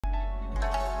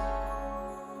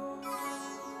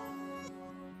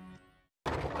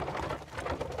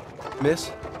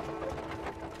Miss?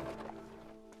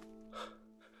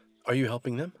 Are you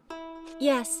helping them?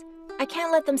 Yes. I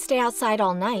can't let them stay outside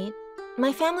all night.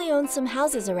 My family owns some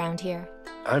houses around here.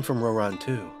 I'm from Roran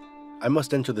too. I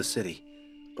must enter the city,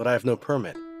 but I have no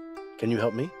permit. Can you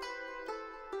help me?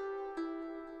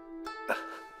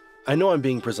 I know I'm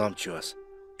being presumptuous.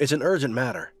 It's an urgent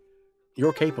matter.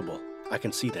 You're capable. I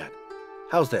can see that.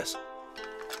 How's this?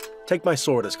 Take my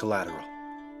sword as collateral.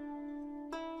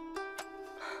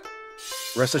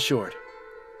 Rest assured,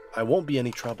 I won't be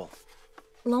any trouble.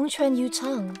 Longquan Yu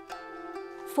Cheng,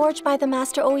 forged by the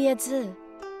master Oye Zi.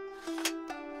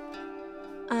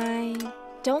 I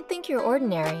don't think you're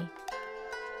ordinary.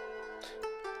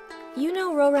 You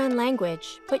know Roran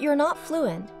language, but you're not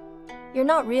fluent. You're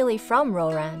not really from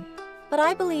Roran. But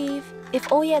I believe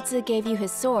if Oye Zi gave you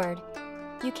his sword,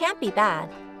 you can't be bad.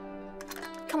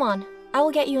 Come on, I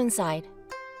will get you inside.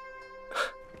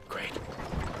 Great.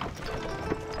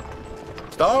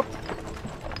 Stop!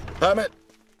 Permit!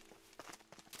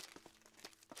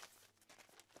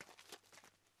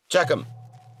 Check 'em.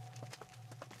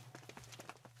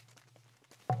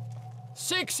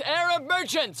 6 Arab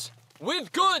merchants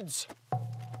with goods.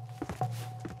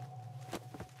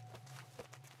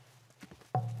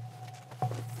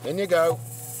 In you go.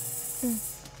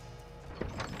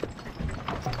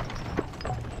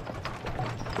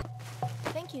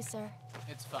 Thank you, sir.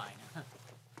 It's fine.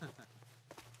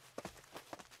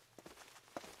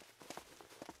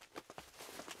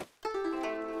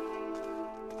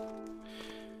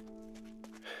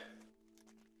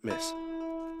 Miss,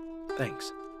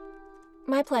 thanks.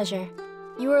 My pleasure.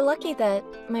 You were lucky that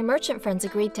my merchant friends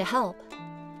agreed to help.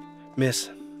 Miss,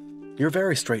 you're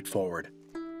very straightforward,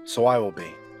 so I will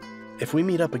be. If we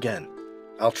meet up again,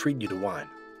 I'll treat you to wine.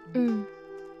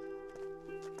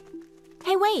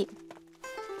 Hey, wait!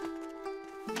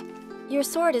 Your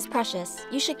sword is precious.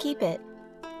 You should keep it.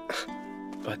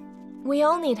 But... We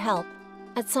all need help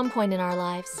at some point in our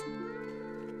lives.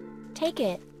 Take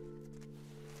it.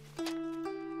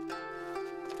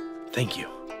 Thank you.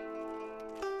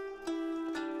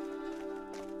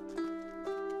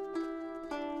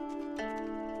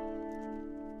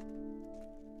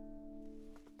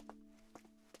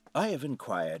 I have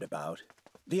inquired about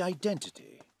the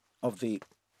identity of the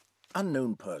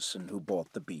unknown person who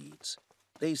bought the beads.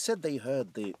 They said they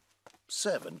heard the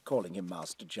servant calling him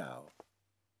Master Zhao.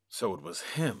 So it was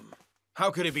him. How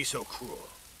could he be so cruel?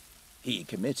 He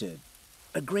committed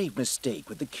a grave mistake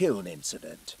with the kiln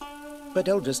incident. But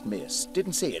Eldest Miss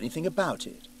didn't say anything about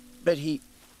it. But he...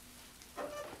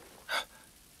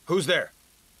 Who's there?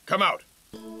 Come out.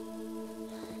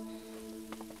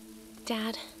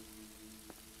 Dad.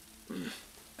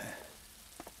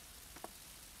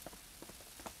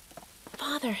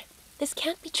 Father, this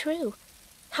can't be true.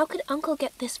 How could Uncle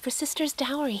get this for Sister's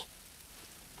dowry?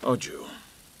 Oh, Ju,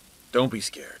 don't be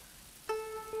scared.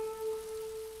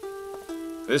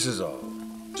 This is all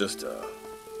just a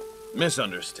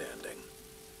misunderstanding.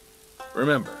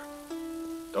 Remember,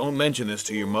 don't mention this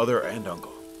to your mother and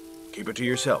uncle. Keep it to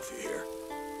yourself, you hear?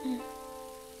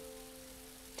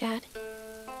 Dad,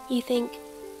 you think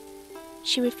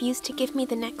she refused to give me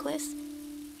the necklace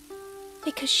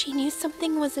because she knew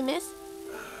something was amiss?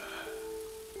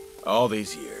 All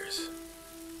these years,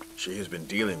 she has been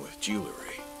dealing with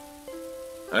jewelry.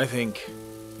 I think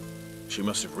she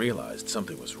must have realized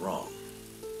something was wrong.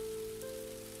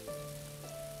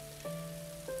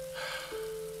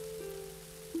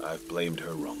 I've blamed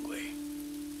her wrongly.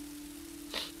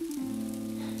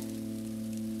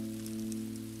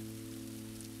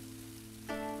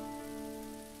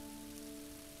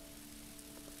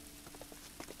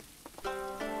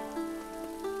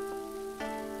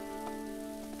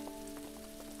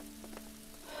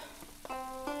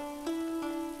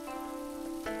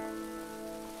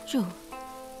 Zhu,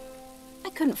 I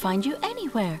couldn't find you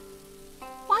anywhere.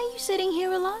 Why are you sitting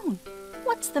here alone?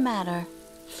 What's the matter?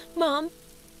 Mom,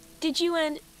 did you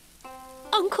and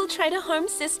Uncle try to harm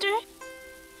Sister?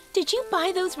 Did you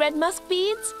buy those red musk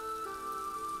beads?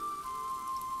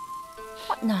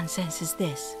 What nonsense is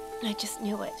this? I just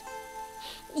knew it.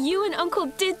 You and Uncle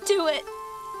did do it.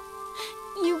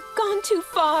 You've gone too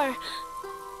far.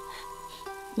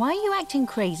 Why are you acting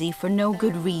crazy for no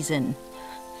good reason?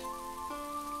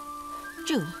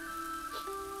 Zhu,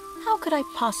 how could I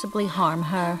possibly harm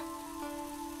her?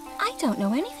 I don't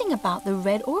know anything about the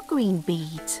red or green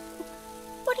beads.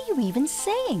 What are you even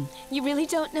saying? You really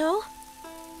don't know?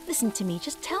 Listen to me,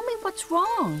 just tell me what's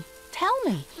wrong. Tell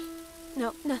me.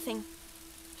 No, nothing.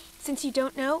 Since you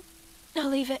don't know, I'll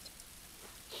leave it.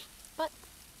 But...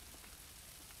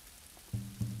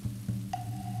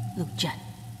 Lu Zhen,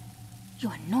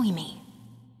 you annoy me.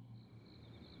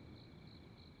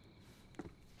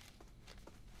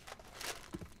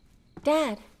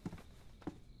 Dad.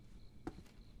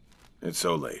 It's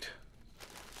so late.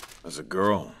 As a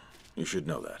girl, you should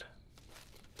know that.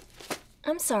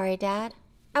 I'm sorry, Dad.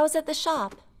 I was at the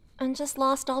shop and just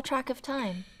lost all track of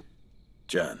time.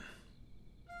 Zhen,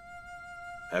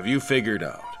 have you figured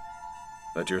out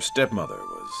that your stepmother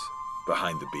was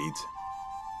behind the beads?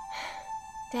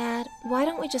 Dad, why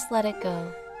don't we just let it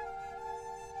go?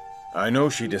 I know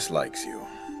she dislikes you,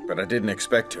 but I didn't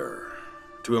expect her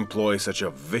to employ such a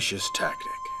vicious tactic.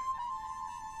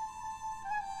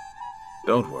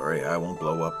 Don't worry, I won't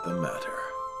blow up the matter.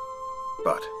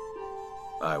 But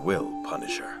I will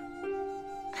punish her.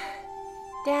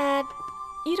 Dad,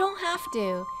 you don't have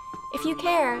to. If you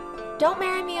care, don't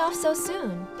marry me off so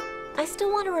soon. I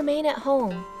still want to remain at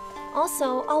home.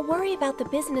 Also, I'll worry about the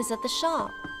business at the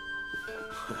shop.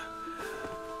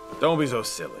 Don't be so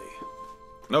silly.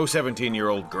 No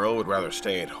 17-year-old girl would rather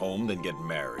stay at home than get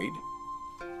married.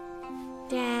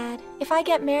 Dad, if I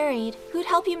get married, who'd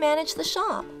help you manage the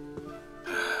shop?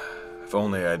 If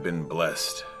only I'd been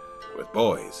blessed with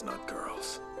boys, not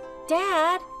girls.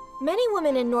 Dad, many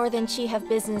women in Northern Qi have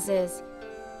businesses.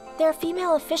 There are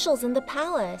female officials in the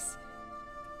palace.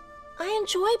 I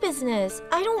enjoy business.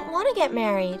 I don't want to get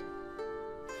married.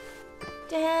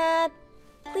 Dad,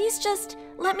 please just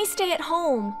let me stay at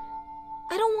home.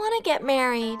 I don't want to get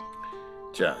married.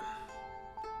 Zhen,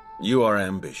 you are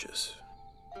ambitious,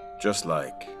 just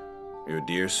like your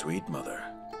dear sweet mother.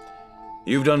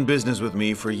 You've done business with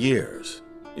me for years.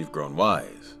 You've grown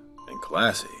wise and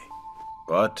classy,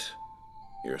 but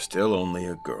you're still only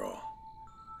a girl.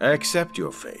 Accept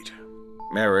your fate.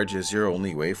 Marriage is your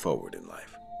only way forward in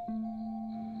life.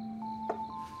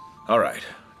 All right,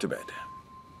 to bed.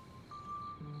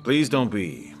 Please don't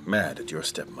be mad at your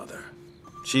stepmother.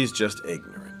 She's just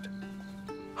ignorant.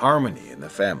 Harmony in the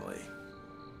family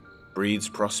breeds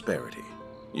prosperity.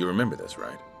 You remember this,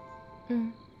 right?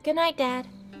 Good night, Dad.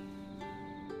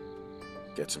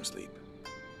 Get some sleep.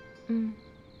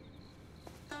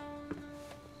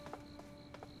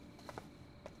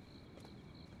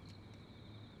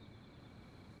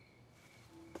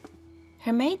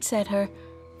 Her maid said her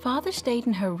father stayed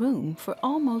in her room for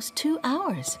almost 2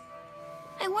 hours.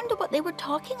 I wonder what they were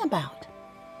talking about.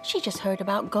 She just heard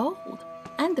about gold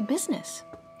and the business.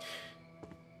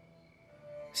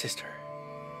 Sister,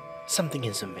 something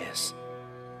is amiss.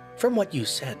 From what you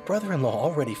said, brother-in-law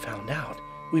already found out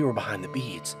we were behind the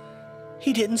beads.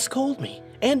 He didn't scold me,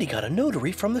 and he got a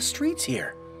notary from the streets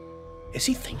here. Is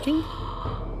he thinking?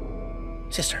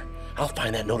 Sister, I'll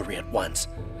find that notary at once.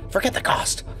 Forget the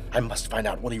cost. I must find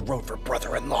out what he wrote for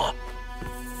brother-in-law.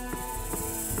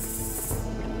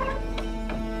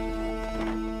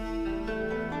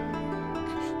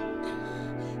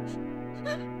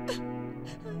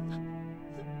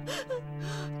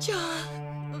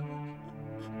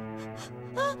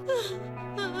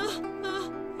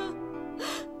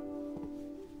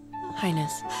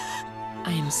 Highness,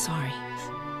 I am sorry.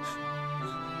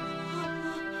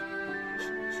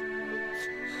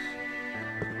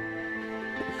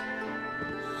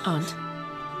 Aunt,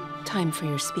 time for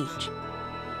your speech.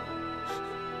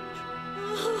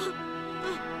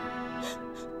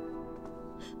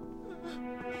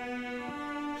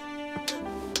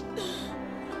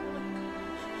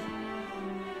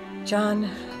 Zhan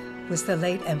was the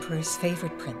late emperor's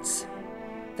favorite prince.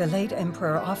 The late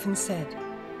emperor often said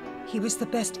he was the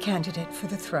best candidate for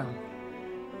the throne.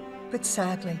 But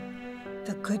sadly,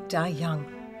 the good die young.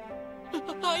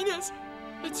 Highness,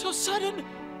 it's so sudden.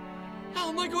 How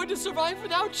am I going to survive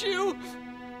without you?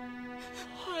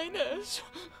 Highness.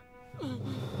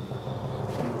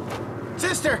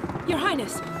 Sister! Your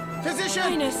Highness! Physician!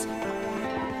 Highness!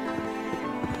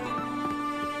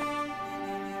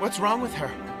 What's wrong with her?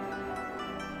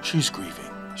 She's grieving.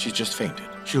 She's just fainted.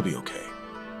 She'll be okay.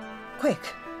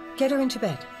 Quick, get her into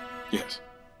bed. Yes.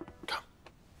 Come.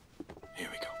 Here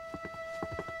we go.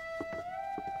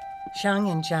 Zhang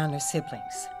and Zhan are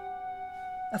siblings.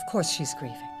 Of course she's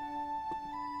grieving.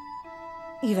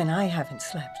 Even I haven't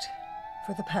slept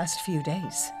for the past few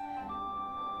days.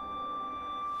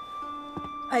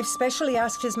 I've specially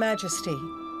asked His Majesty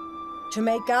to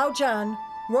make Gao Zhan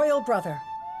royal brother.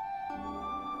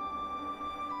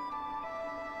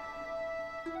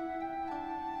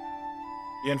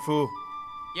 Yanfu.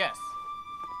 Yes.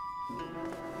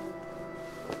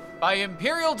 By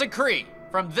imperial decree,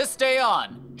 from this day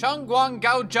on, Chengguang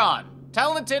Gao Zhan,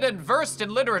 talented and versed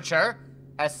in literature,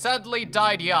 has sadly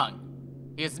died young.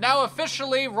 He is now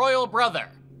officially royal brother.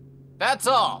 That's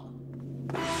all.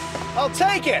 I'll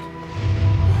take it!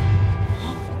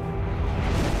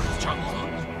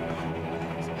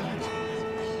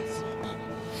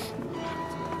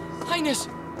 Highness,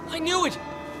 I knew it!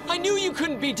 I knew you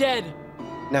couldn't be dead!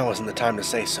 Now isn't the time to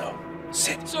say so.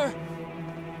 Sit. Sir!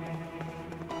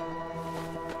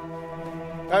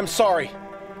 I'm sorry.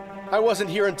 I wasn't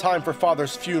here in time for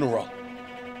Father's funeral.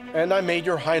 And I made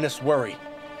your Highness worry.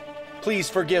 Please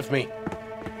forgive me.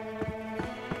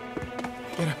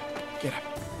 Get up. Get up.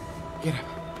 Get up.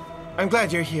 I'm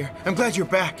glad you're here. I'm glad you're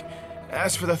back.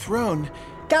 As for the throne...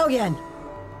 Gao Yan!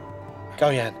 Gao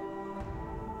Yan.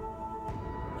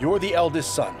 You're the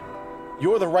eldest son.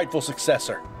 You're the rightful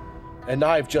successor. And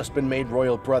I've just been made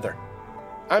royal brother.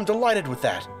 I'm delighted with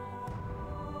that.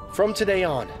 From today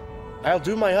on, I'll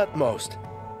do my utmost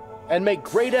and make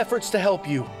great efforts to help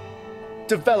you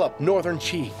develop Northern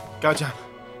Qi. Gao Zhan,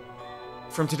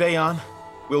 from today on,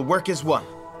 we'll work as one.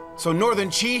 So Northern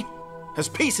Qi has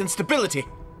peace and stability.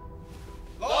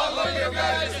 Long live your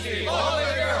majesty! Long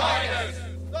live your highness!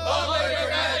 Long live your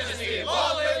majesty!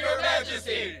 Long live your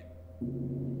majesty!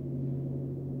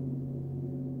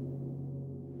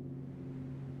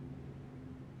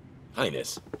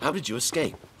 Highness, how did you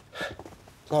escape?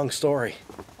 Long story.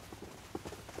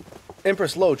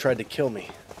 Empress Lo tried to kill me.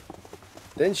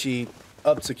 Then she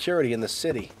upped security in the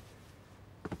city.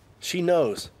 She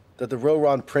knows that the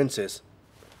Roran princes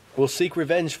will seek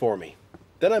revenge for me.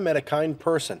 Then I met a kind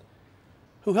person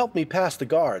who helped me pass the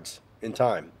guards in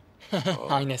time.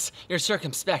 Highness, you're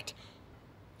circumspect.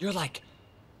 You're like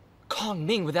Kong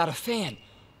Ming without a fan.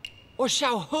 Or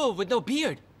Xiao He with no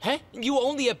beard. Huh? You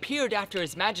only appeared after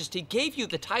His Majesty gave you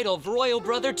the title of Royal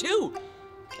Brother too.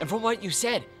 And from what you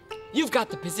said, you've got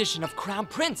the position of Crown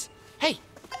Prince. Hey,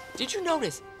 did you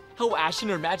notice how ashen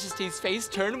Her Majesty's face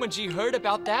turned when she heard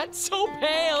about that? So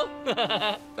pale!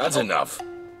 That's enough.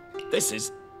 This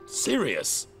is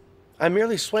serious. I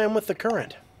merely swam with the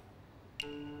current.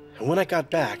 And when I got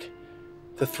back,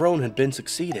 the throne had been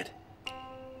succeeded.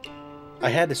 I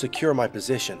had to secure my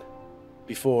position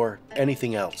before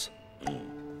anything else.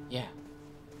 Yeah.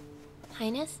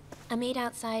 Highness, a maid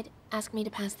outside asked me to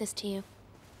pass this to you.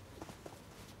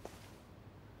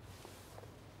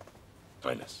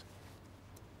 Highness.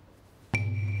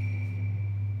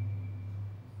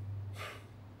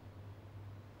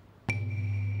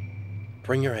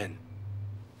 Bring her in.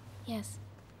 Yes.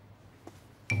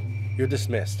 You're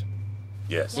dismissed.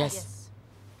 Yes. Yes.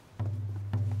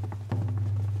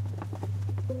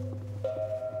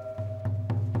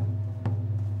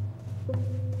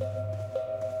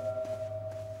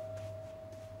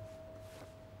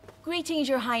 Greetings,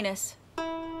 Your Highness.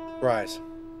 Rise.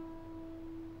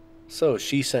 So,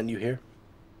 she sent you here?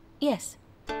 Yes.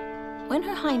 When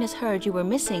Her Highness heard you were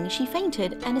missing, she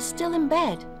fainted and is still in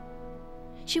bed.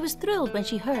 She was thrilled when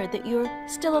she heard that you're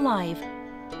still alive.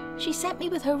 She sent me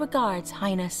with her regards,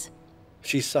 Highness.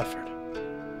 She suffered.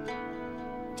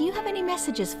 Do you have any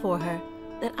messages for her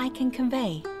that I can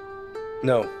convey?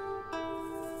 No.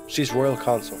 She's royal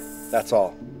consort, that's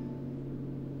all.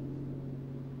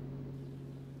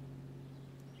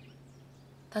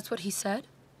 That's what he said?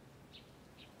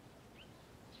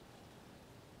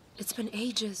 It's been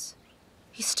ages.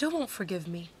 He still won't forgive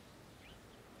me.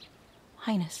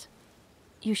 Highness,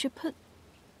 you should put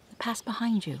the past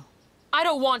behind you. I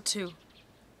don't want to.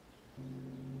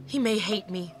 He may hate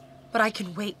me, but I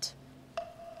can wait.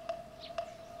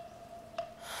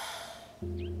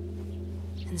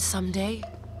 And someday,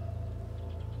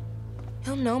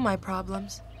 he'll know my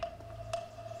problems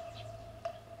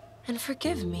and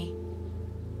forgive me.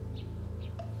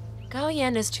 Gao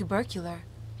Yan is tubercular.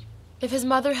 If his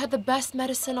mother had the best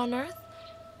medicine on earth,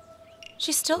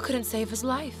 she still couldn't save his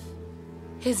life.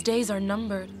 His days are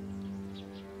numbered.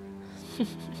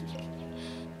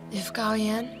 If Gao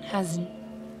Yan has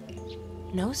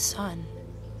no son,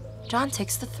 Zhan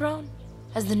takes the throne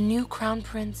as the new crown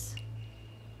prince.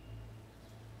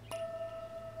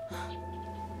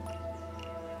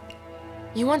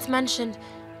 You once mentioned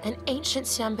an ancient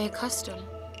Xianbei custom.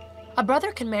 A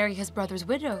brother can marry his brother's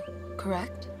widow,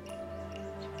 correct?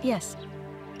 Yes,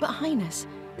 but Highness,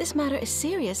 this matter is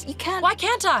serious. You can't... Why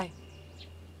can't I?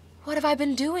 What have I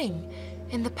been doing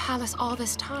in the palace all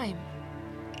this time?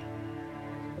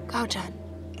 Gao Zhan,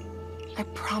 I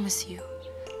promise you,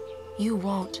 you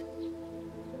won't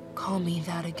call me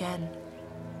that again.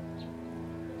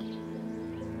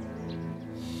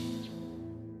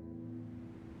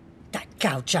 That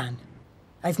Gao Zhan.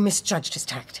 I've misjudged his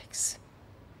tactics.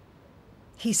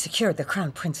 He secured the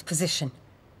Crown Prince position.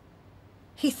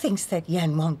 He thinks that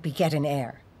Yan won't beget an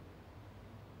heir.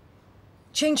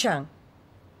 Qing Chang,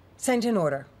 send an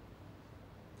order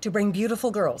to bring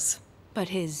beautiful girls. But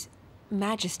His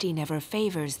Majesty never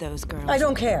favors those girls. I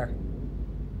don't care.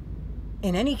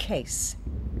 In any case,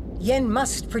 Yen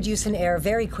must produce an heir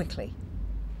very quickly.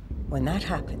 When that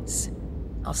happens,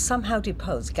 I'll somehow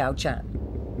depose Gao Zhan.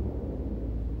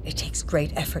 It takes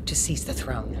great effort to seize the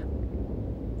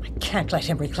throne. I can't let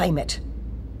him reclaim it.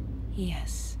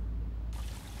 Yes.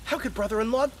 How could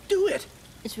brother-in-law do it?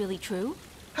 It's really true?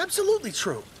 Absolutely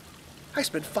true. I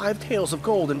spent 5 taels of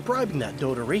gold in bribing that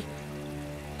notary.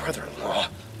 Brother-in-law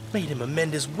made him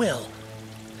amend his will.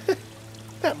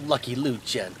 That lucky Lu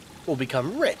Zhen will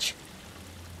become rich.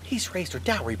 He's raised her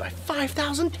dowry by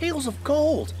 5,000 taels of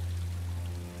gold.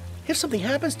 If something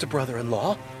happens to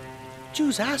brother-in-law,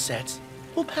 Zhu's assets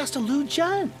will pass to Lu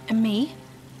Zhen. And me?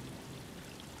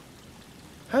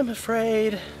 I'm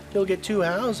afraid you'll get 2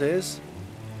 houses,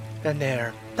 and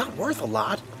they're not worth a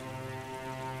lot.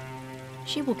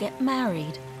 She will get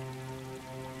married.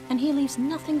 And he leaves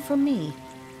nothing for me.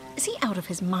 Is he out of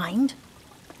his mind?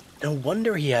 No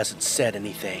wonder he hasn't said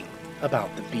anything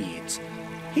about the beads.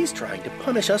 He's trying to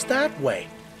punish us that way.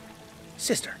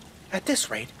 Sister, at this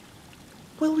rate,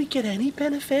 will we get any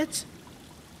benefits?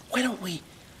 Why don't we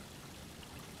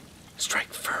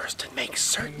strike first and make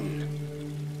certain?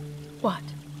 What?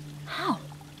 How?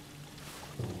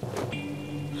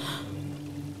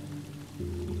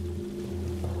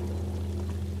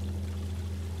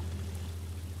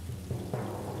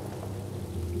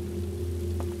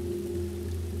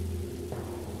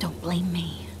 Don't blame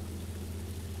me.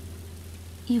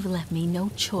 You've left me no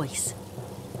choice.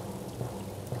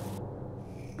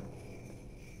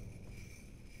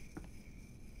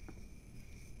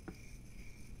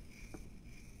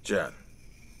 Zhen.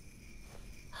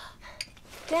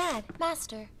 Dad,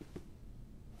 Master.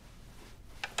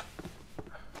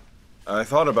 I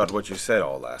thought about what you said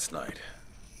all last night.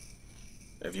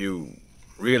 If you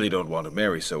really don't want to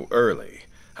marry so early,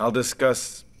 I'll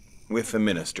discuss with the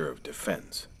Minister of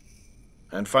Defense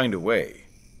and find a way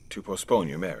to postpone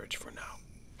your marriage for now.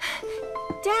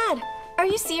 Dad, are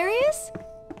you serious?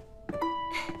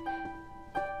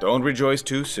 Don't rejoice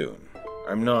too soon.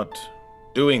 I'm not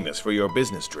doing this for your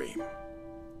business dream.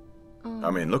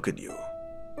 I mean, look at you.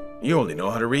 You only know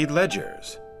how to read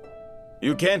ledgers.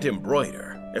 You can't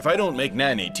embroider. If I don't make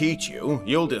Nanny teach you,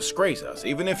 you'll disgrace us,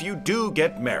 even if you do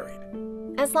get married.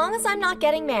 As long as I'm not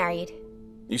getting married.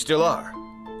 You still are,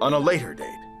 on a later date.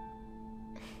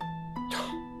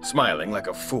 Smiling like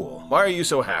a fool. Why are you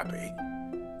so happy?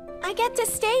 I get to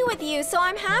stay with you, so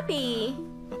I'm happy.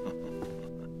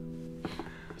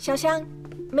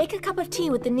 Xiaoxiang, make a cup of tea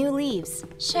with the new leaves.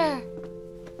 Sure.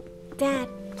 Dad,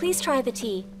 please try the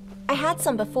tea. I had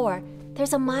some before.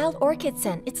 There's a mild orchid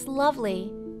scent. It's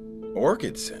lovely.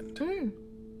 Orchid scent?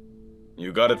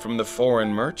 You got it from the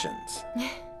foreign merchants.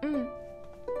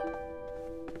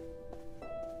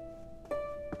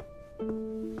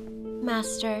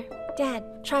 Master, Dad,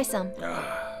 try some.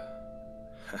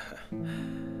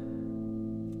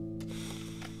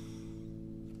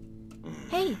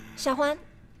 Hey, Xiaohuan,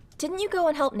 didn't you go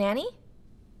and help Nanny?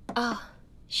 Oh,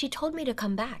 she told me to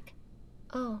come back.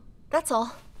 Oh, that's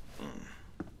all.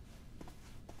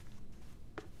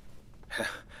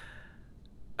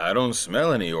 I don't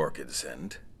smell any orchid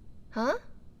scent. Huh?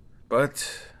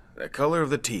 But the color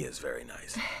of the tea is very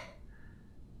nice.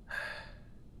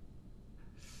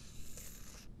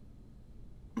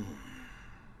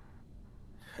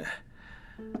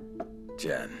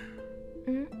 Zhen,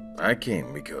 I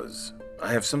came because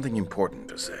I have something important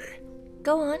to say.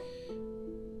 Go on.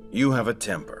 You have a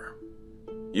temper.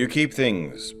 You keep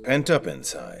things pent up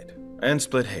inside and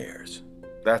split hairs.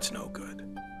 That's no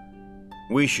good.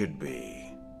 We should be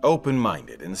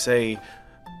open-minded and say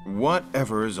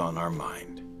whatever's on our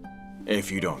mind.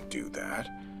 If you don't do that,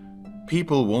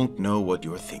 people won't know what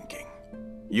you're thinking.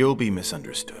 You'll be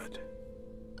misunderstood.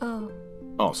 Oh.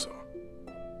 Also,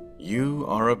 you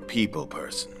are a people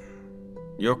person.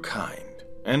 You're kind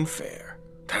and fair.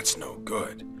 That's no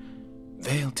good.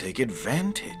 They'll take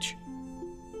advantage.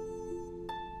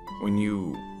 When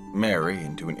you marry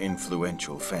into an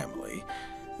influential family,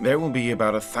 there will be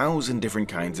about 1,000 different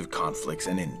kinds of conflicts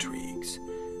and intrigues.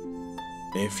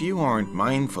 If you aren't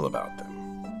mindful about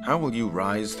them, how will you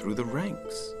rise through the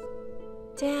ranks?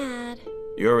 Dad.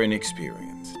 You're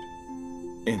inexperienced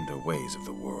in the ways of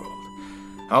the world.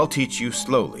 I'll teach you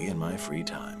slowly in my free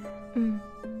time. And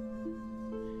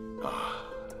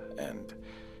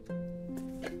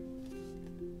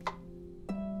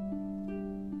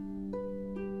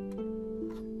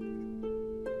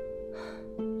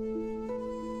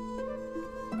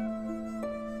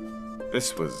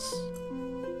this was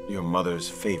your mother's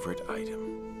favorite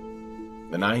item,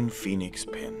 the 9 Phoenix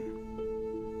pin.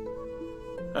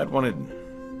 I'd wanted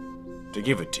to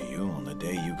give it to you on the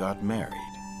day you got married,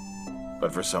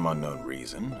 but for some unknown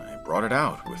reason, I brought it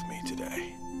out with me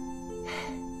today.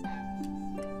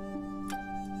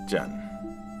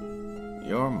 Zhen,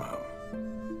 your mom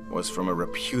was from a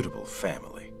reputable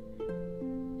family.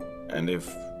 And if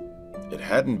it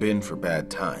hadn't been for bad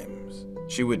times,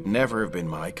 she would never have been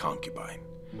my concubine.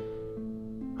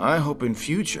 I hope in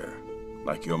future,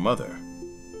 like your mother,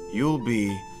 you'll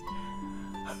be...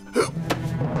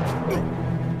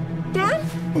 Dad?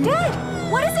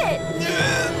 Dad! What is it?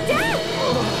 Dad! Dad!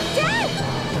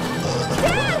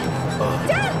 Dad!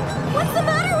 Dad! What's the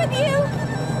matter with you?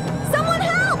 Someone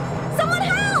help! Someone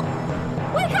help!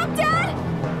 Wake up, Dad!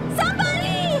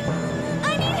 Somebody!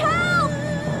 I need help!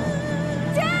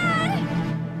 Dad!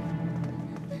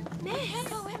 Miss!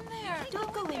 Go in there!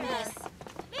 Don't go in there!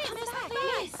 Come back,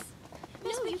 Miss!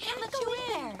 Miss, we can't let you in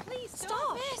there! Please,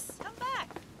 stop! Miss! Come back!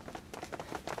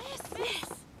 Miss!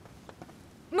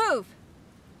 Move!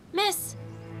 Miss,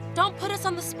 don't put us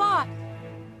on the spot.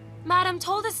 Madam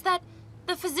told us that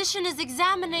the physician is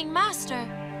examining Master.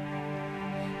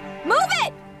 Move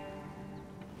it!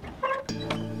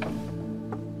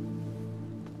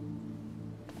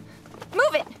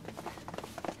 Move it!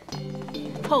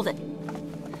 Hold it.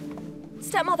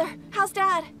 Stepmother, how's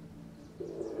Dad?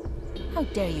 How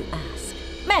dare you ask?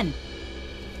 Men!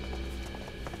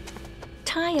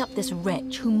 Tie up this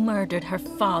wretch who murdered her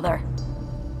father.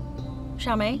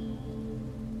 Xiao,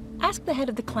 ask the head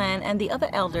of the clan and the other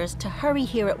elders to hurry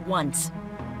here at once.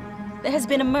 There has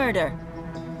been a murder.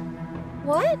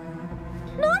 What?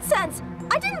 Nonsense!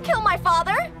 I didn't kill my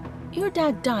father! Your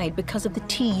dad died because of the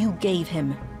tea you gave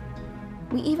him.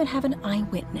 We even have an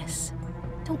eyewitness.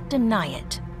 Don't deny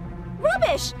it.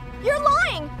 Rubbish! You're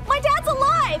lying! My dad's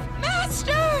alive!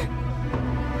 Master!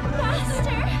 Master!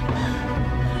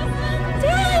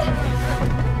 Dad!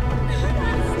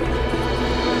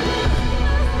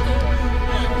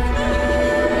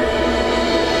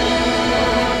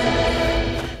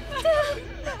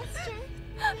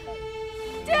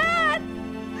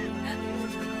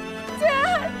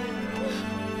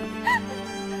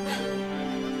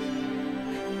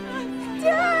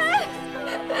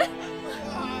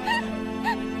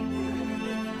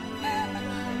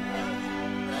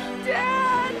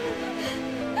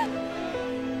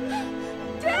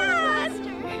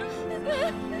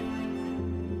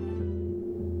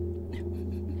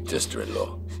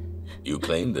 Sister-in-law, you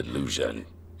claim that Lu Zhen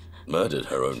murdered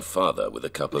her own father with a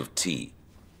cup of tea.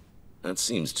 That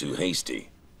seems too hasty.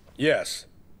 Yes.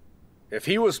 If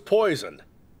he was poisoned,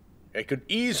 it could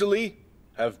easily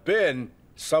have been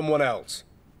someone else.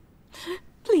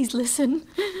 Please listen.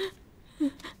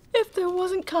 If there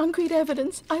wasn't concrete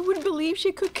evidence, I would believe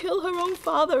she could kill her own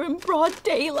father in broad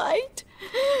daylight.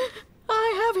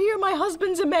 I have here my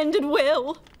husband's amended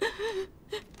will.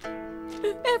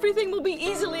 Everything will be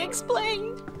easily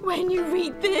explained when you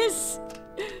read this.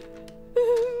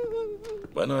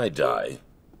 When I die,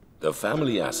 the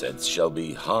family assets shall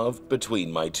be halved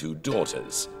between my two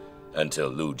daughters. Until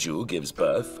Lu Ju gives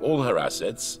birth, all her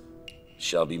assets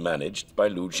shall be managed by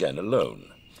Lu Zhen alone.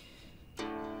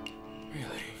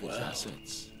 Really? His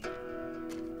assets?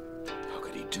 How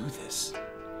could he do this?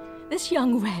 This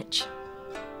young wretch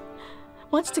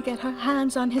wants to get her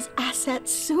hands on his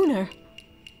assets sooner.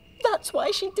 That's why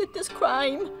she did this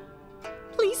crime.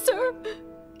 Please, sir,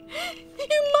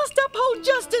 you must uphold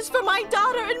justice for my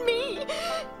daughter and me.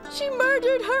 She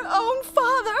murdered her own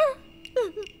father.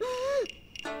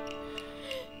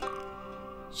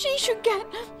 She should get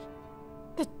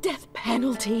the death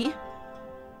penalty.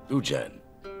 Lu Zhen,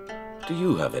 do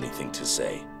you have anything to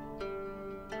say?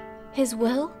 His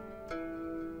will?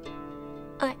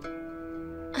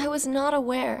 I was not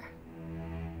aware.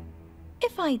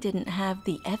 If I didn't have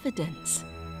the evidence,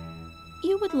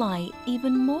 you would lie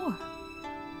even more.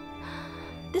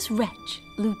 This wretch,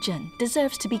 Lu Zhen,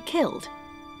 deserves to be killed.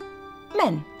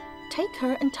 Men, take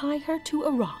her and tie her to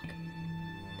a rock.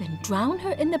 Then drown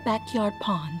her in the backyard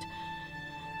pond.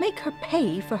 Make her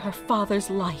pay for her father's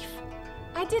life.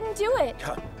 I didn't do it.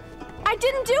 Come. I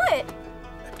didn't do it.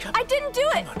 Come. I didn't do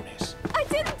it. Come on, miss. I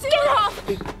didn't do Get it. off!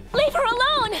 Leave her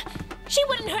alone! She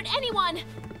wouldn't hurt anyone.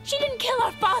 She didn't kill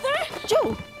her father.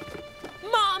 Zhao!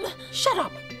 Mom! Shut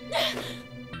up!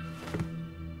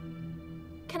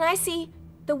 Can I see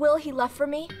the will he left for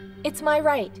me? It's my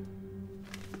right.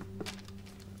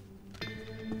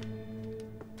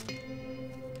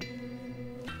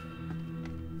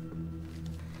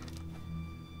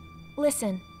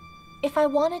 Listen, if I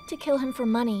wanted to kill him for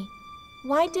money,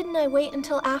 why didn't I wait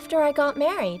until after I got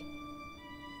married?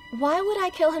 Why would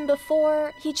I kill him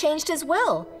before he changed his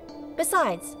will?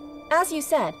 Besides, as you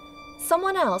said,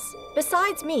 someone else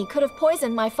besides me could have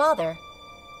poisoned my father.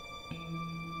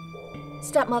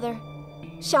 Stepmother,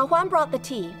 Xiao Huan brought the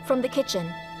tea from the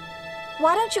kitchen.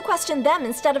 Why don't you question them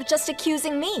instead of just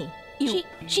accusing me?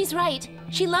 She's right.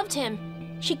 She loved him.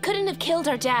 She couldn't have killed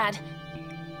our dad.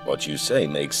 What you say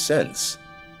makes sense.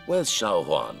 Where's Xiao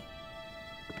Huan?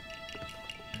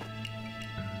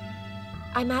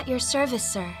 I'm at your service,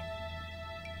 sir.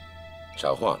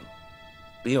 Xiao Huan,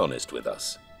 be honest with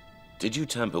us. Did you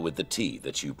tamper with the tea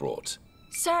that you brought?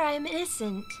 Sir, I'm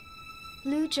innocent.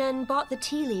 Lu Zhen bought the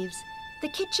tea leaves. The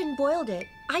kitchen boiled it.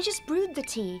 I just brewed the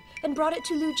tea and brought it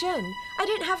to Lu Zhen. I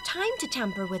didn't have time to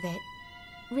tamper with it.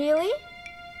 Really?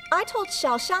 I told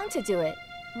Xiao to do it.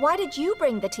 Why did you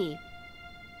bring the tea?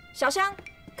 Xiao,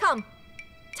 come.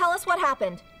 Tell us what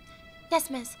happened. Yes,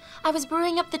 miss. I was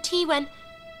brewing up the tea when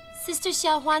Sister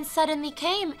Xiao Huan suddenly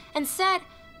came and said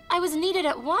I was needed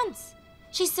at once.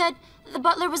 She said the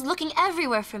butler was looking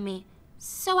everywhere for me,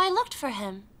 so I looked for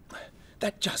him.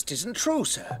 That just isn't true,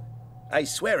 sir. I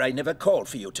swear I never called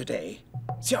for you today.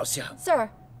 Xiao.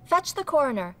 Sir, fetch the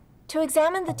coroner to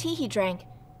examine the tea he drank.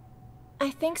 I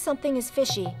think something is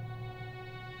fishy.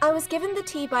 I was given the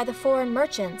tea by the foreign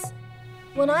merchants.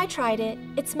 When I tried it,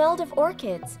 it smelled of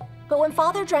orchids. But when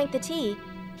Father drank the tea,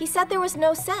 he said there was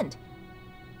no scent.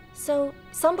 So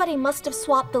somebody must have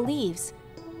swapped the leaves.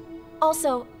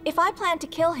 Also, if I planned to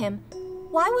kill him,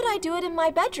 why would I do it in my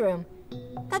bedroom?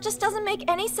 That just doesn't make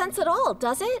any sense at all,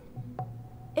 does it?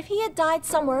 If he had died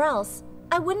somewhere else,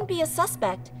 I wouldn't be a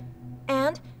suspect.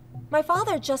 And my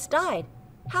father just died.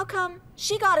 How come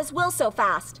she got his will so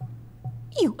fast?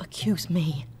 You accuse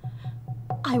me.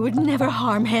 I would never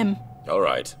harm him. All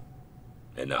right.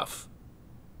 Enough.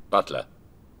 Butler,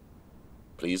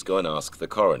 please go and ask the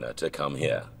coroner to come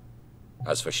here.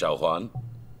 As for Xiao Huan,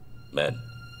 men,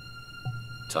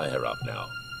 tie her up now.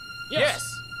 Yes!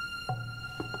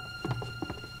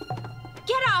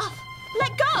 Get off!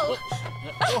 Let go!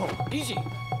 Oh, easy.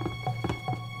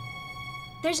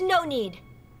 There's no need.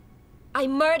 I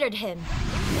murdered him.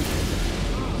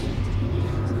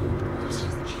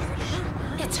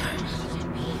 It's her.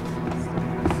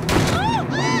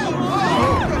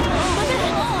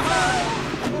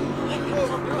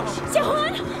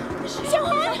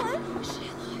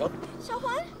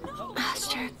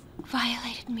 Master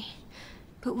violated me,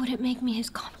 but wouldn't make me his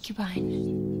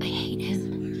concubine. I hate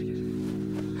him.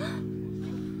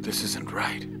 This isn't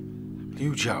right.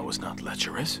 Liu Zhao was not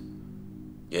lecherous.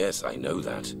 Yes, I know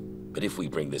that. But if we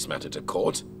bring this matter to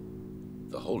court,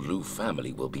 the whole Lu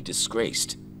family will be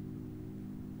disgraced.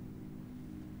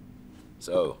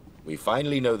 So, we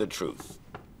finally know the truth.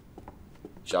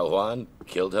 Xiao Huan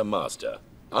killed her master.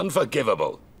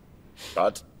 Unforgivable.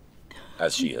 But,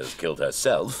 as she has killed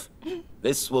herself,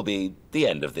 this will be the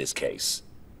end of this case.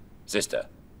 Sister,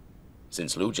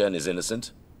 since Lu Zhen is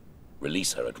innocent,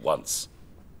 release her at once.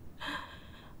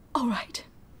 All right.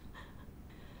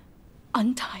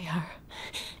 Untie her.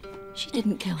 She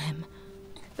didn't kill him,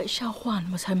 but Xiao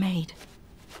Huan was her maid,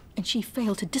 and she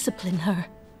failed to discipline her.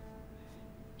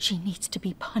 She needs to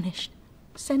be punished.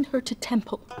 Send her to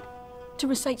temple, to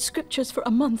recite scriptures for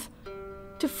a month,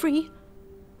 to free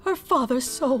her father's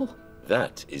soul.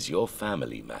 That is your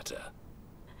family matter.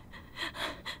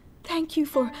 Thank you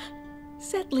for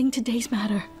settling today's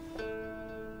matter.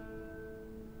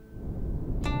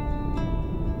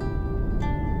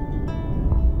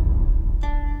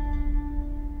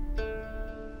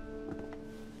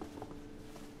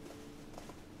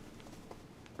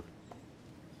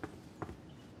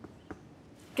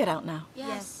 Get out now.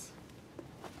 Yes.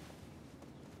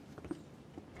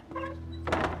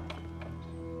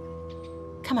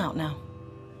 Come out now.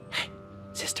 Hey,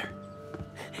 sister.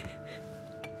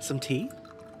 Some tea?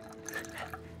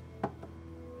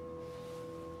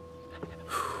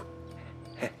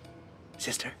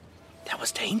 Sister, that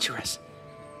was dangerous.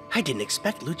 I didn't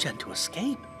expect Lu Zhen to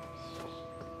escape.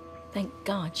 Thank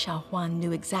God Xiao Huan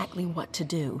knew exactly what to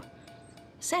do.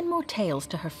 Send more tales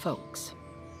to her folks.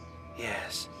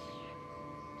 Yes.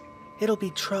 It'll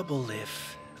be trouble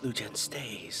if Lu Zhen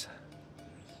stays.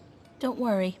 Don't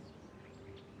worry.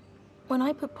 When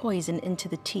I put poison into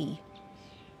the tea,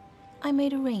 I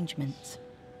made arrangements.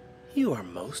 You are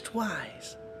most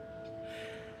wise.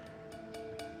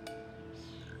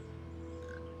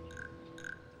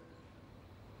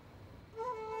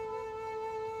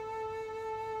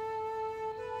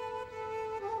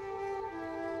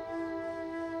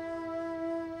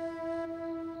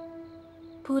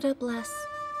 Buddha bless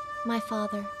my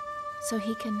father so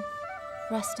he can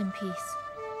rest in peace.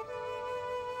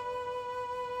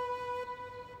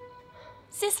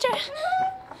 Sister!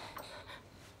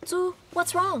 Zhu,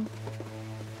 what's wrong?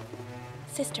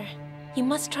 Sister, you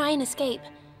must try and escape.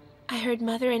 I heard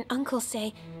Mother and Uncle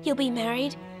say you'll be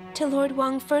married to Lord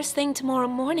Wang first thing tomorrow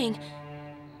morning.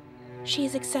 She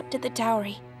has accepted the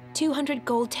dowry. 200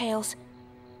 gold taels.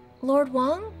 Lord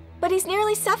Wang? But he's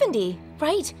nearly 70.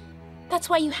 Right. That's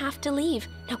why you have to leave.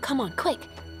 Now come on, quick.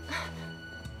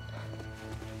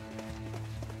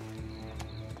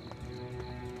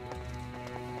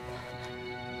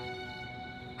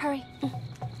 Hurry.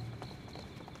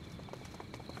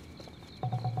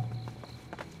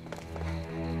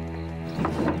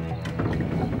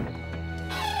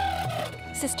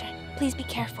 Sister, please be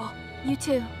careful. You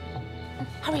too.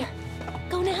 Hurry up.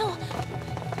 Go now.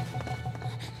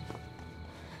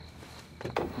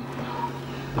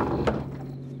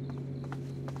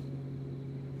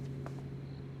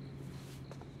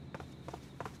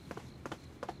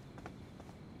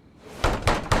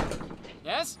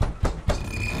 Yes?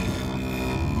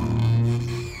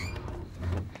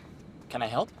 Can I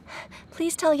help?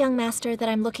 Please tell young master that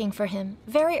I'm looking for him,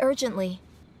 very urgently.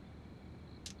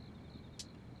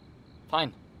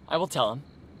 Fine. I will tell him.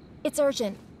 It's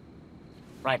urgent.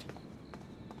 Right.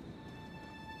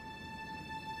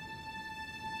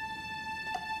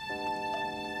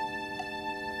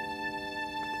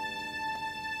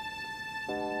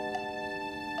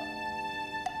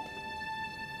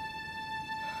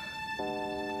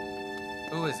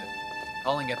 Who is it?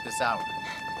 Calling at this hour.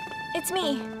 It's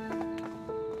me.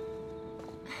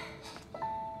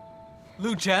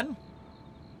 Lu Zhen?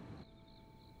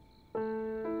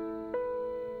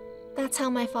 That's how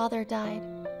my father died.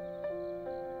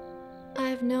 I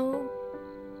have no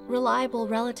reliable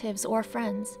relatives or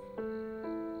friends.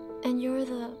 And you're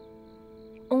the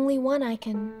only one I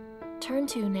can turn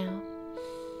to now.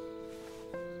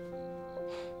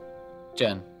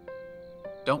 Zhen,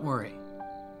 don't worry.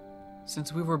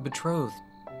 Since we were betrothed,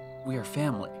 we are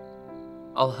family.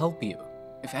 I'll help you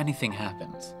if anything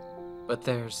happens. But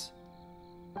there's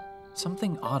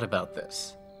something odd about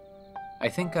this. I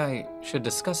think I should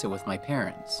discuss it with my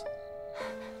parents.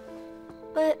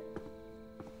 But...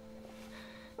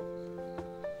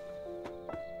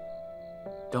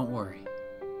 Don't worry.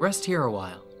 Rest here a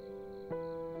while.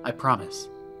 I promise,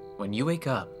 when you wake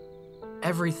up,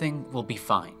 everything will be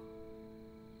fine.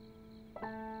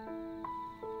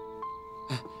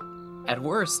 At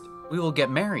worst, we will get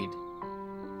married.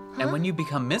 And when you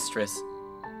become mistress,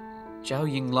 Zhao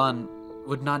Yinglan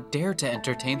would not dare to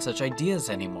entertain such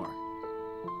ideas anymore.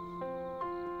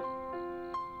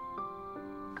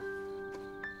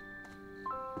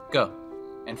 Go,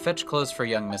 and fetch clothes for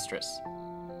young mistress.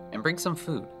 And bring some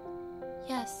food.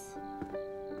 Yes.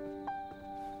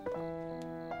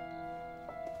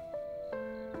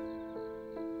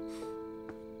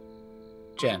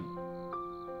 Zhen,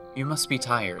 you must be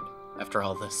tired after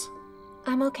all this.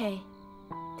 I'm okay.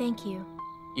 Thank you.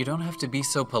 You don't have to be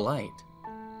so polite.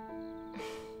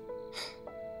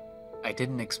 I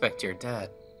didn't expect your dad.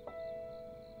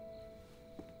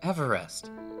 Have a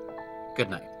rest. Good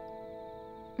night.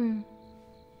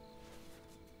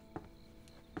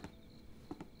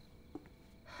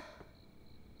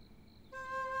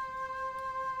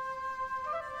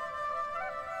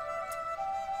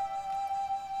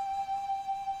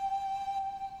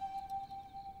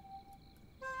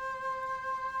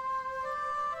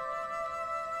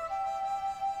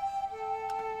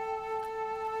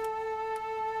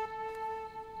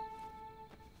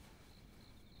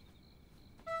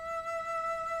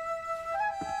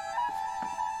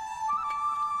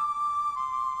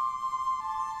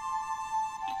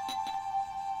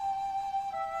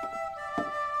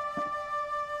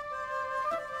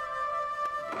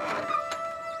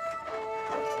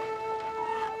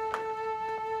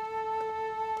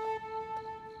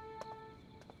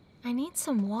 I need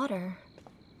some water.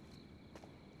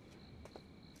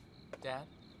 Dad,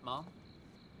 Mom,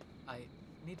 I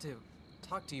need to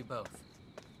talk to you both.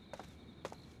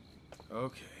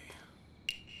 Okay.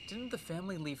 Didn't the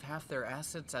family leave half their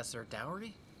assets as their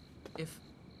dowry? If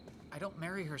I don't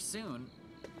marry her soon,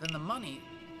 then the money...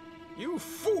 You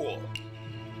fool!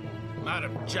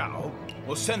 Madame Zhao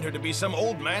will send her to be some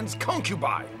old man's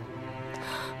concubine.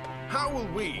 How will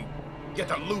we get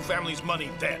the Lu family's money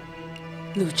then?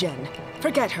 Lu Zhen,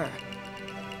 forget her.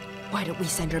 Why don't we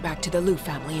send her back to the Lu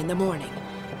family in the morning?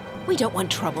 We don't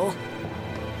want trouble.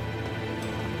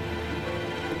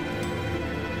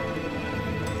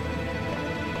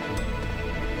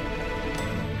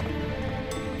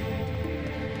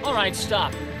 All right,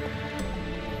 stop.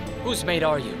 Whose maid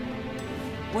are you?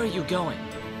 Where are you going?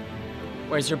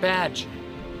 Where's your badge?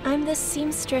 I'm the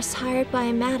seamstress hired by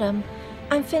a madam.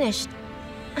 I'm finished.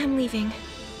 I'm leaving.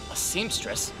 A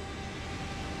seamstress?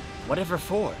 Whatever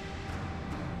for?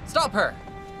 Stop her!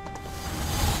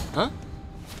 Huh?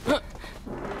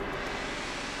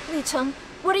 Li Cheng,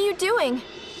 what are you doing?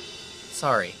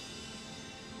 Sorry.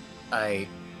 I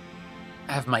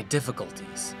have my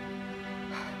difficulties.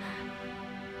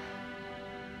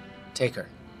 Take her.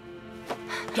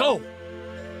 Go!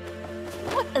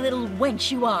 What a little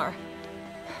wench you are.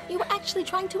 You were actually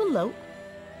trying to elope?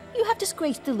 You have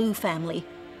disgraced the Lu family.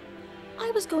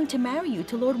 I was going to marry you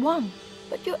to Lord Wang,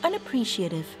 but you're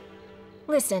unappreciative.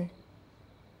 Listen,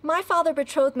 my father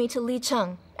betrothed me to Li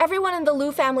Cheng. Everyone in the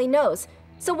Lu family knows,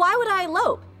 so why would I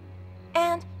elope?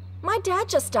 And my dad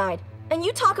just died, and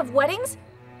you talk of weddings?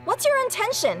 What's your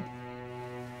intention?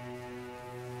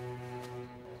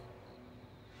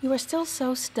 You are still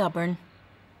so stubborn.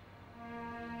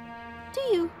 Do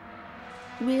you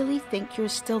really think you're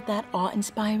still that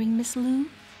awe-inspiring, Miss Lu?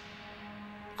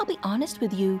 I'll be honest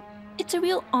with you. It's a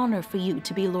real honor for you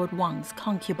to be Lord Wang's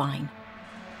concubine.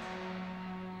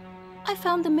 I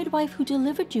found the midwife who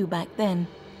delivered you back then.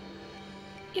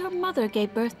 Your mother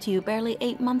gave birth to you barely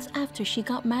 8 months after she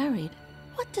got married.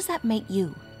 What does that make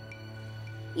you?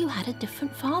 You had a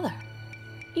different father.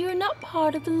 You're not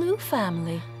part of the Lu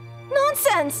family.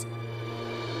 Nonsense!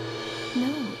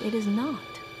 No, it is not.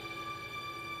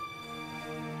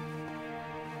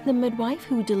 The midwife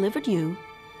who delivered you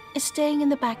is staying in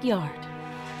the backyard.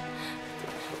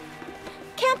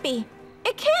 Can't be.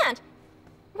 It can't!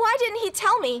 Why didn't he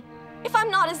tell me, if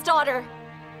I'm not his daughter?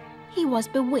 He was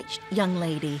bewitched, young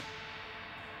lady.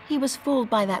 He was fooled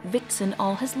by that vixen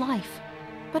all his life.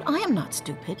 But I am not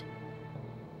stupid.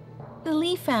 The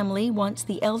Li family wants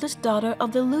the eldest daughter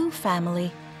of the Lu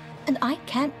family, and I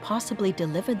can't possibly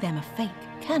deliver them a fake,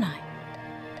 can I?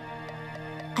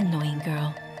 Annoying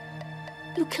girl.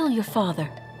 You kill your father,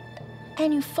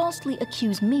 and you falsely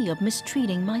accuse me of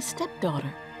mistreating my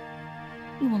stepdaughter.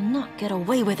 You will not get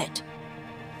away with it.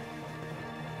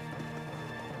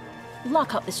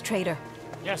 Lock up this traitor.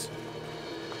 Yes.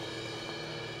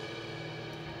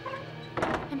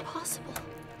 Impossible.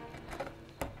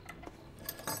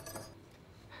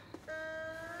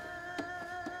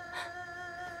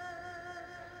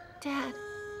 Dad,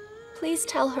 please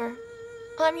tell her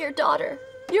I'm your daughter.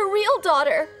 Your real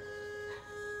daughter.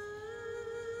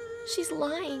 She's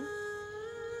lying.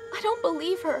 I don't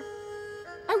believe her.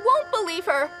 I won't believe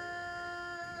her.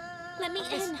 Let me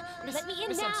in. Let me in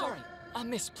Miss, now. I'm sorry.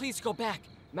 Miss, please go back.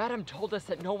 Madam told us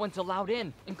that no one's allowed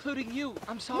in, including you.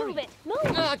 I'm sorry. Move it.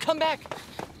 Move. Come back.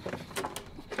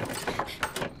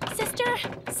 Sister.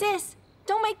 Sis,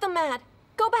 don't make them mad.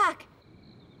 Go back.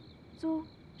 Zhu,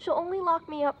 she'll only lock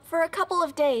me up for a couple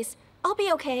of days. I'll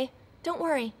be okay. Don't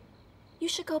worry. You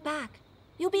should go back.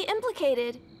 You'll be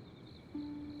implicated.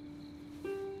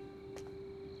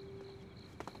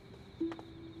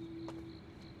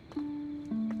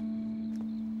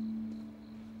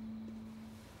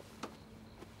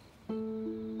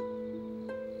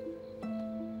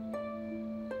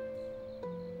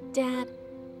 Dad,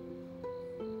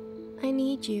 I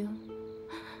need you.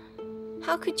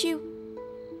 How could you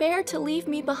bear to leave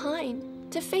me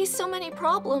behind, to face so many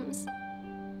problems?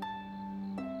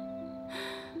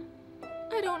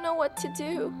 I don't know what to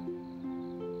do.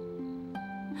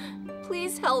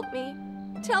 Please help me.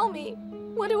 Tell me,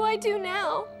 what do I do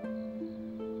now?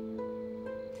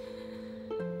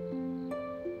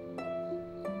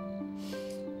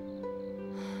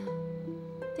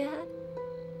 Dad?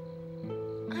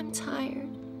 I'm tired.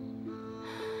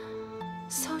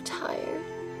 So tired.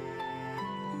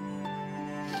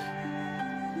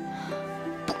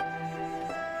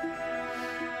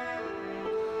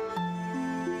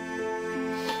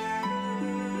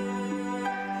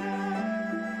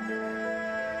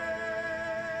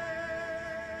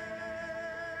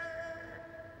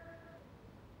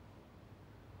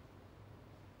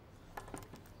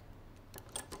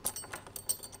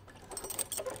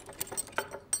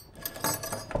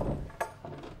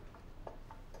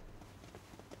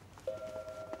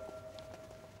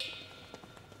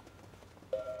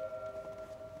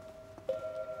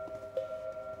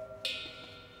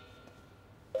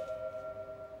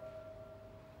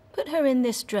 Put her in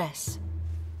this dress.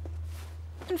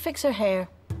 And fix her hair,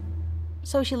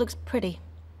 so she looks pretty.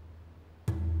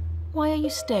 Why are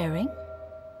you staring?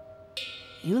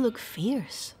 You look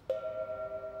fierce.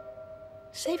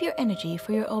 Save your energy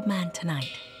for your old man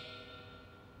tonight.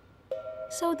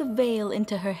 Sew the veil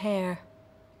into her hair.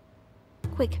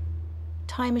 Quick,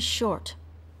 time is short.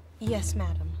 Yes,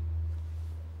 madam.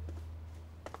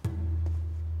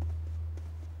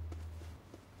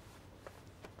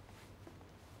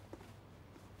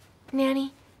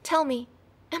 Nanny, tell me,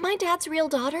 am I Dad's real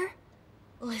daughter?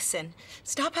 Listen,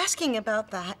 stop asking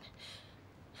about that.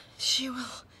 She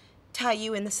will tie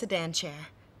you in the sedan chair.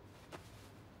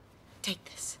 Take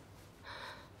this.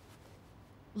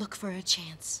 Look for a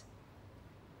chance.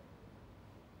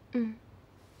 Hey,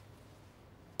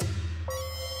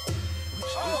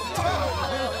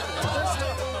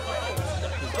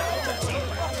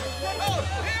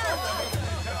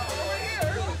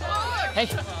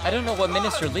 I don't know what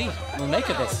Minister Li will make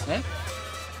of this, eh?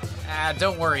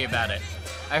 Don't worry about it.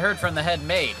 I heard from the head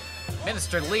maid.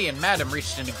 Minister Li and Madam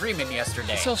reached an agreement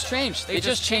yesterday. It's so strange. They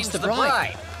just changed the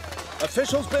bride.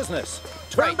 Official's business.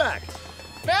 Turn back.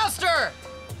 Master!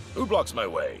 Who blocks my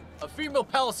way? A female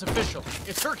palace official.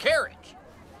 It's her carriage.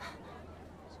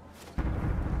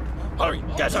 Hurry,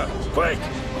 get her! Quick!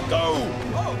 Go!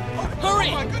 Hurry!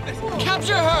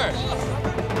 Capture her!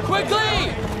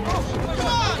 Quickly!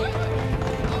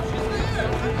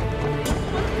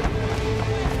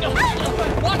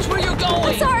 Watch where you're going!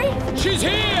 I'm sorry! She's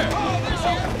here!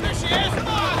 There she is! Come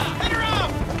on! Get her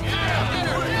off! Get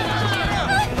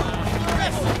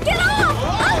off!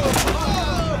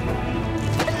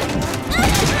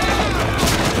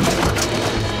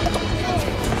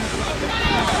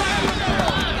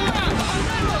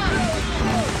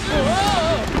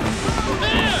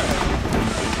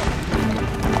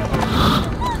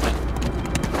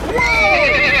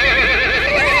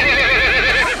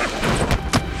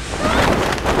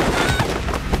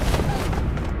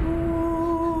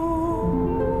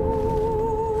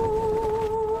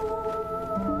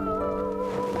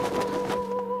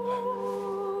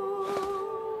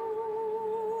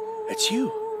 It's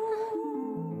you.